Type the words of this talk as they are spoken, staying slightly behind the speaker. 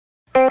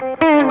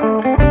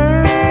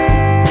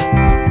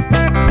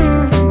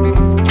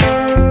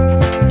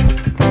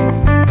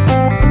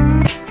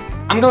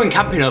I'm going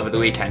camping over the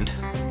weekend.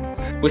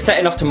 We're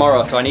setting off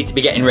tomorrow, so I need to be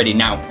getting ready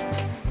now.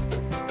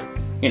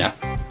 You know,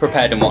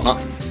 prepared and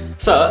whatnot.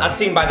 So, as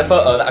seen by the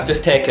photo that I've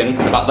just taken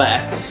about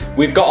there,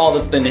 we've got all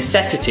of the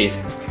necessities,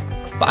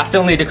 but I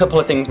still need a couple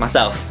of things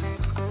myself.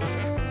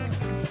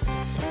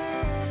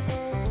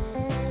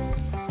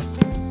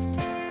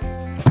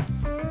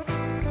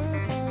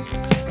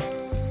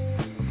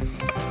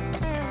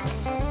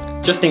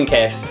 Just in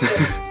case.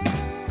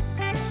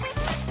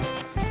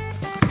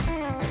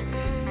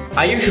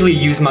 I usually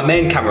use my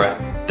main camera,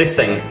 this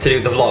thing, to do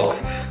the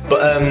vlogs,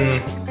 but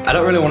I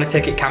don't really want to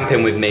take it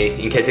camping with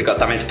me in case it got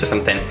damaged or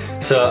something,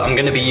 so I'm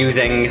going to be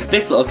using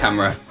this little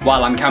camera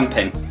while I'm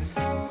camping.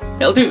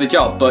 It'll do the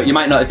job, but you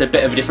might notice a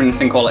bit of a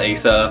difference in quality,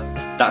 so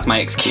that's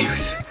my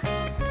excuse.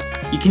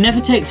 You can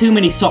never take too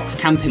many socks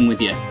camping with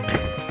you.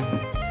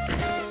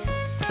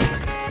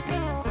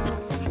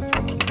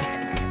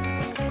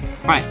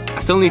 Right, I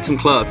still need some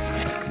clothes.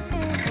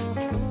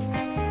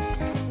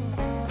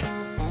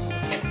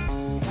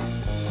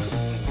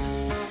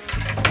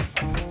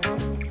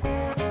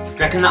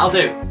 Do you reckon that'll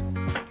do?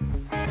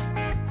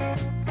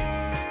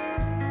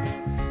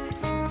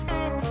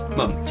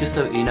 Mum, just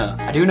so that you know,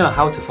 I do know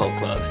how to fold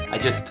clothes, I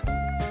just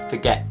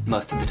forget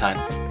most of the time.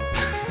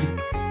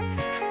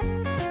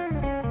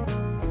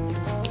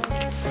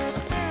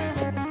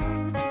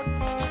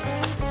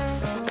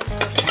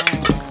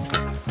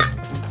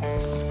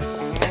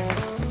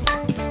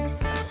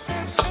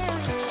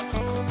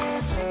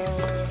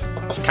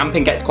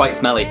 Camping gets quite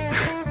smelly.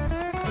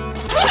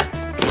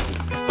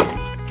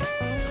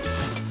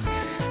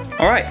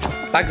 Alright,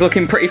 bag's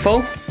looking pretty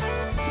full.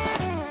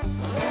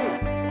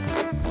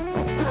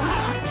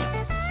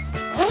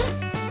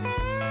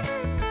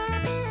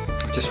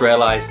 I've just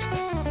realised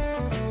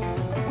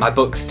my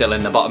book's still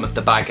in the bottom of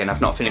the bag and I've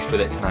not finished with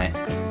it tonight.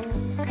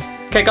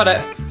 Okay, got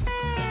it.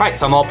 Right,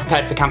 so I'm all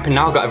prepared for camping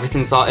now, got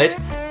everything sorted,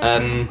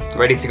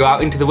 ready to go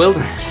out into the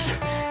wilderness.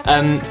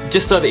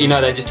 Just so that you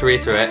know then, just to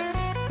reiterate,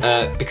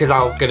 because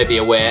I'm going to be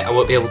away, I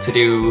won't be able to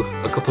do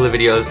a couple of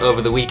videos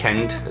over the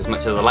weekend as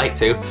much as I'd like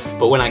to,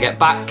 but when I get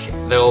back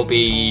there will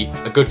be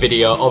a good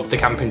video of the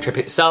camping trip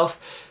itself,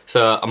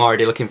 so I'm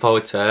already looking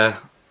forward to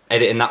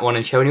editing that one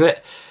and showing you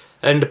it,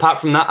 and apart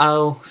from that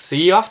I'll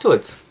see you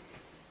afterwards.